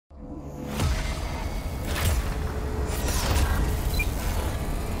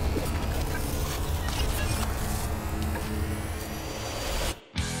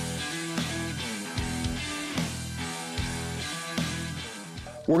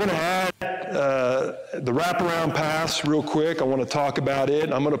We're going to add the wraparound pass real quick. I want to talk about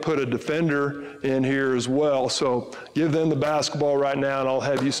it. I'm going to put a defender in here as well. So give them the basketball right now, and I'll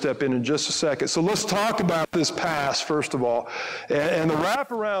have you step in just a second. So let's talk about this pass, first of all. And the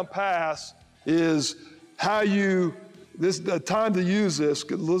wraparound pass is how you, the time to use this.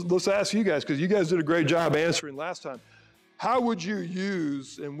 Let's ask you guys, because you guys did a great job answering last time. How would you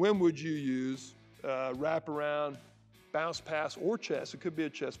use, and when would you use wraparound, bounce pass, or chest? It could be a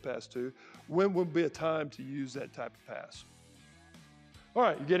chest pass too. When would be a time to use that type of pass? All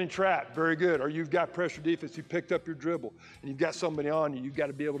right, you're getting trapped. Very good. Or you've got pressure defense. You picked up your dribble, and you've got somebody on you. You've got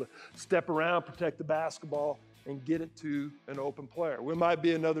to be able to step around, protect the basketball, and get it to an open player. When might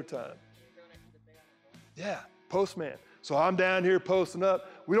be another time? Yeah, postman. So I'm down here posting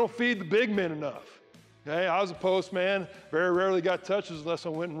up. We don't feed the big men enough. Okay, I was a postman. Very rarely got touches unless I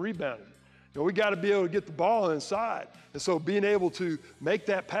went and rebounded. You know, we got to be able to get the ball inside. And so being able to make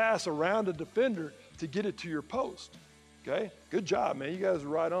that pass around a defender to get it to your post. Okay, good job, man. You guys are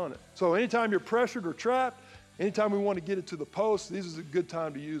right on it. So anytime you're pressured or trapped, anytime we want to get it to the post, this is a good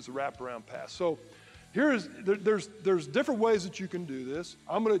time to use the wraparound pass. So there's different ways that you can do this.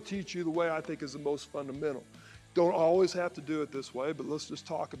 I'm going to teach you the way I think is the most fundamental. Don't always have to do it this way, but let's just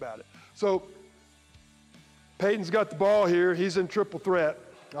talk about it. So Peyton's got the ball here. He's in triple threat.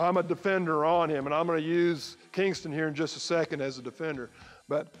 I'm a defender on him, and I'm going to use Kingston here in just a second as a defender.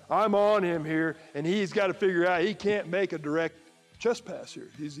 But I'm on him here, and he's got to figure out he can't make a direct chest pass here.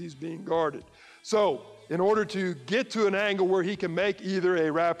 He's being guarded. So in order to get to an angle where he can make either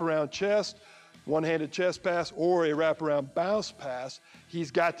a wraparound chest, one-handed chest pass, or a wraparound bounce pass,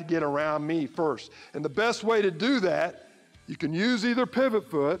 he's got to get around me first. And the best way to do that, you can use either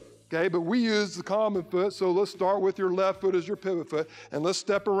pivot foot, okay, but we use the common foot, so let's start with your left foot as your pivot foot, and let's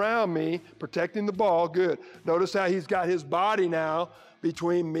step around me, protecting the ball. Good. Notice how he's got his body now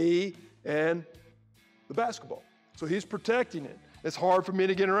between me and the basketball. So he's protecting it. It's hard for me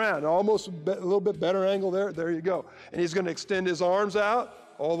to get around. Almost a little bit better angle there. There you go. And he's going to extend his arms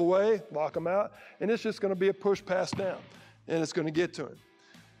out all the way, lock them out, and it's just going to be a push pass down, and it's going to get to him.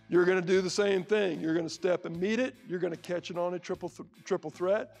 You're going to do the same thing. You're going to step and meet it. You're going to catch it on a triple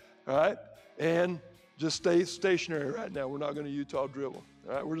threat. All right, and just stay stationary right now. We're not going to Utah dribble.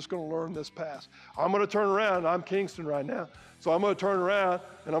 All right, we're just going to learn this pass. I'm going to turn around. I'm Kingston right now. So I'm going to turn around,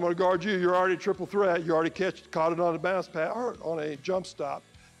 and I'm going to guard you. You're already triple threat. You already caught it on a bounce pass or on a jump stop,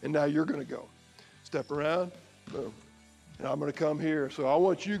 and now you're going to go. Step around, boom. And I'm going to come here. So I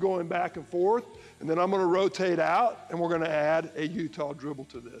want you going back and forth, and then I'm going to rotate out, and we're going to add a Utah dribble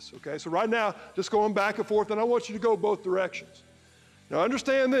to this, okay? So right now, just going back and forth, and I want you to go both directions. Now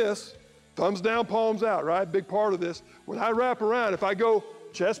understand this, thumbs down, palms out, right? Big part of this. When I wrap around, if I go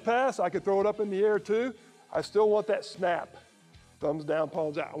chest pass, I can throw it up in the air too. I still want that snap. Thumbs down,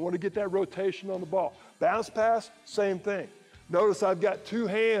 palms out. I want to get that rotation on the ball. Bounce pass, same thing. Notice I've got two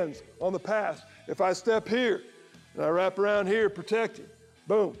hands on the pass. If I step here and I wrap around here, protecting,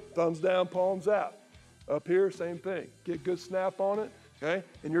 boom, thumbs down, palms out. Up here, same thing. Get good snap on it, okay?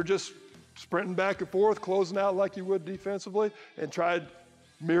 And you're just sprinting back and forth, closing out like you would defensively, and try to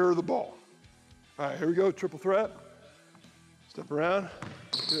mirror the ball. All right, here we go, triple threat. Step around,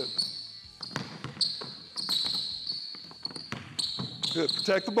 good. Good,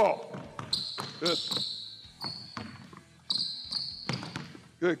 protect the ball. Good.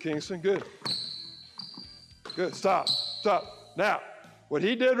 Good, Kingston, good. Good, stop. Now, what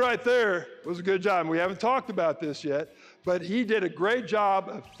he did right there was a good job. We haven't talked about this yet, but he did a great job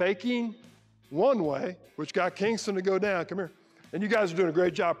of faking one way, which got Kingston to go down. Come here. And you guys are doing a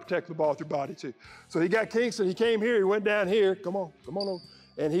great job protecting the ball with your body too. So he got Kingston, he came here, he went down here, come on over.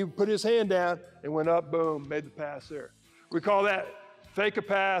 And he put his hand down and went up, boom, made the pass there. We call that fake a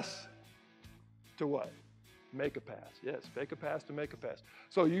pass to what? Make a pass. Yes, fake a pass to make a pass.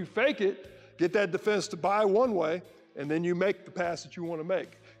 So you fake it, get that defense to buy one way, and then you make the pass that you want to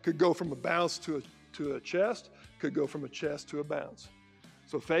make. Could go from a bounce to a chest, could go from a chest to a bounce.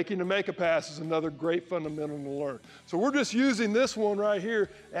 So faking to make a pass is another great fundamental to learn. So we're just using this one right here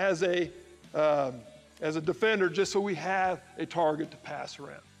as a defender just so we have a target to pass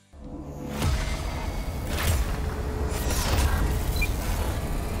around.